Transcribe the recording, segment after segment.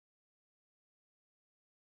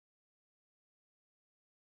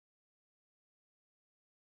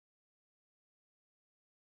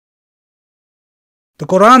The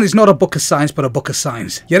Qur'an is not a book of science but a book of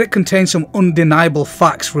science, yet it contains some undeniable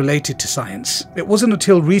facts related to science. It wasn't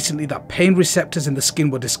until recently that pain receptors in the skin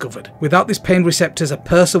were discovered. Without these pain receptors, a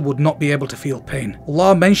person would not be able to feel pain.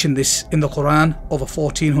 Allah mentioned this in the Qur'an over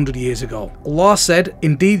 1400 years ago. Allah said,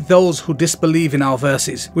 "Indeed those who disbelieve in our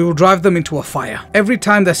verses, we will drive them into a fire. Every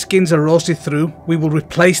time their skins are roasted through, we will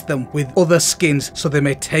replace them with other skins so they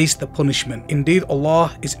may taste the punishment. Indeed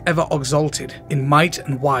Allah is ever exalted in might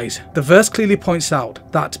and wise." The verse clearly points out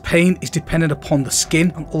that pain is dependent upon the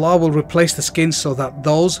skin, and Allah will replace the skin so that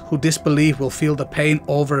those who disbelieve will feel the pain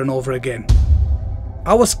over and over again.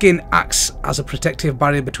 Our skin acts as a protective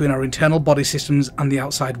barrier between our internal body systems and the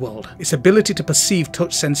outside world. Its ability to perceive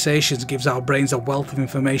touch sensations gives our brains a wealth of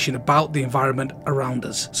information about the environment around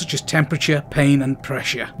us, such as temperature, pain and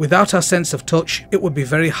pressure. Without our sense of touch, it would be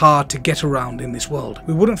very hard to get around in this world.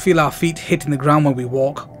 We wouldn't feel our feet hitting the ground when we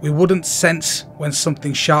walk, we wouldn't sense when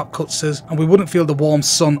something sharp cuts us, and we wouldn't feel the warm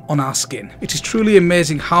sun on our skin. It is truly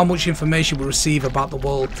amazing how much information we receive about the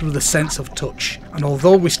world through the sense of touch. And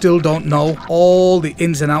although we still don't know all the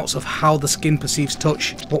ins and outs of how the skin perceives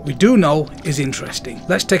touch, what we do know is interesting.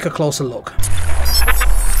 Let's take a closer look.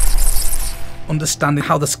 Understanding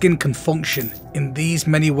how the skin can function in these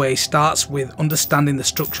many ways starts with understanding the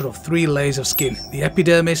structure of three layers of skin: the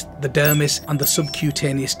epidermis, the dermis and the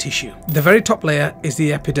subcutaneous tissue. The very top layer is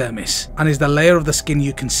the epidermis and is the layer of the skin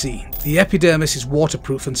you can see. The epidermis is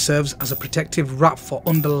waterproof and serves as a protective wrap for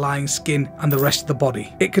underlying skin and the rest of the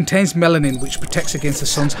body. It contains melanin, which protects against the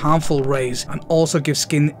sun's harmful rays and also gives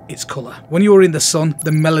skin its colour. When you are in the sun,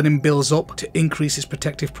 the melanin builds up to increase its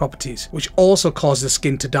protective properties, which also causes the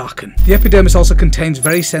skin to darken. The epidermis also contains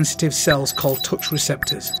very sensitive cells called touch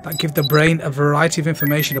receptors that give the brain a variety of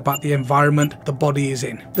information about the environment the body is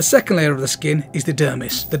in. The second layer of the skin is the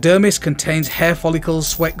dermis. The dermis contains hair follicles,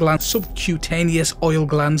 sweat glands, subcutaneous oil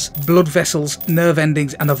glands, blood vessels, nerve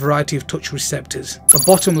endings and a variety of touch receptors. The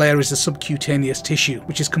bottom layer is the subcutaneous tissue,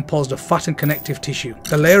 which is composed of fat and connective tissue.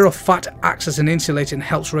 The layer of fat acts as an insulator and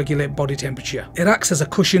helps regulate body temperature. It acts as a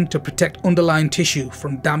cushion to protect underlying tissue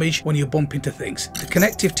from damage when you bump into things. The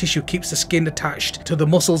connective tissue keeps the skin attached to the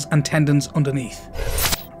muscles and tendons underneath.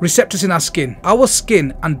 Receptors in our skin. Our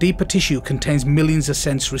skin and deeper tissue contains millions of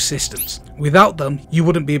sensory systems. Without them, you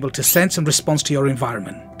wouldn't be able to sense and respond to your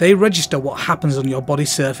environment. They register what happens on your body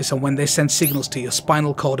surface and when they send signals to your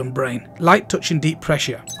spinal cord and brain. Light, touch and deep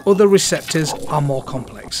pressure. Other receptors are more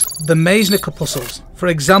complex. The Meissner corpuscles, for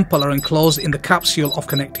example, are enclosed in the capsule of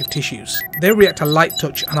connective tissues. They react to light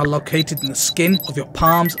touch and are located in the skin of your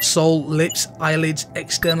palms, sole, lips, eyelids,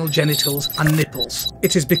 external genitals and nipples.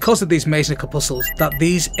 It is because of these Meissner corpuscles that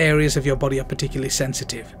these areas of your body are particularly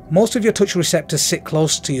sensitive. Most of your touch receptors sit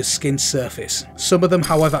close to your skin's surface. Some of them,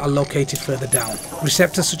 however, are located further down.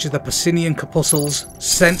 Receptors such as the Pacinian corpuscles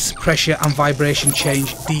sense pressure and vibration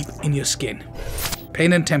change deep in your skin.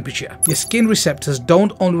 Pain and temperature. Your skin receptors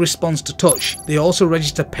don't only respond to touch, they also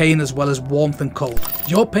register pain as well as warmth and cold.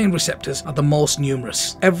 Your pain receptors are the most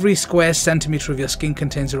numerous. Every square centimetre of your skin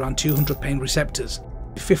contains around 200 pain receptors.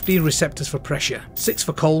 15 receptors for pressure, 6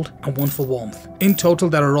 for cold and 1 for warmth. In total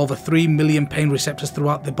there are over 3 million pain receptors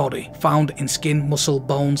throughout the body, found in skin, muscle,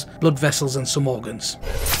 bones, blood vessels and some organs.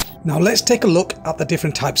 Now let's take a look at the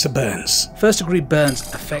different types of burns. First degree burns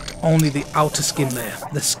affect only the outer skin layer.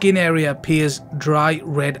 The skin area appears dry,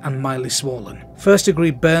 red and mildly swollen. First degree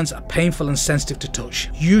burns are painful and sensitive to touch,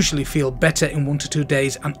 usually feel better in 1 to 2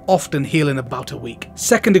 days and often heal in about a week.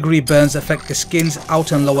 Second degree burns affect the skin's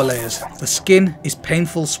outer and lower layers. The skin is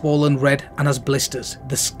painful, swollen, red and has blisters.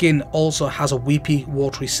 The skin also has a weepy,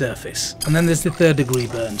 watery surface. And then there's the third degree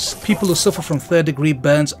burns. People who suffer from third degree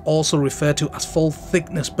burns also refer to as full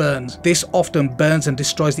thickness burns. This often burns and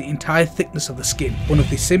destroys the entire thickness of the skin. One of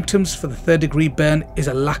the symptoms for the third degree burn is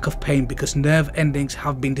a lack of pain because nerve endings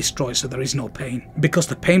have been destroyed, so there is no pain. Because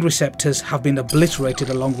the pain receptors have been obliterated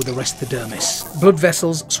along with the rest of the dermis. Blood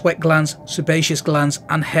vessels, sweat glands, sebaceous glands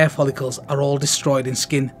and hair follicles are all destroyed in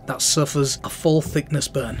skin that suffers a full thickness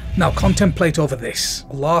burn. Now contemplate over this.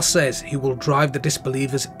 Allah says He will drive the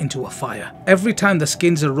disbelievers into a fire. Every time the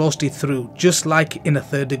skins are roasted through, just like in a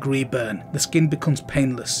third degree burn, the skin becomes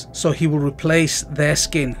painless. So He will replace their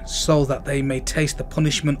skin so that they may taste the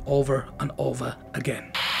punishment over and over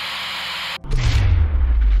again.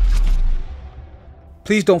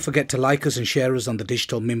 Please don't forget to like us and share us on the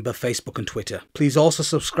Digital Mimbar Facebook and Twitter. Please also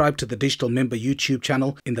subscribe to the Digital Mimbar YouTube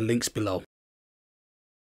channel in the links below.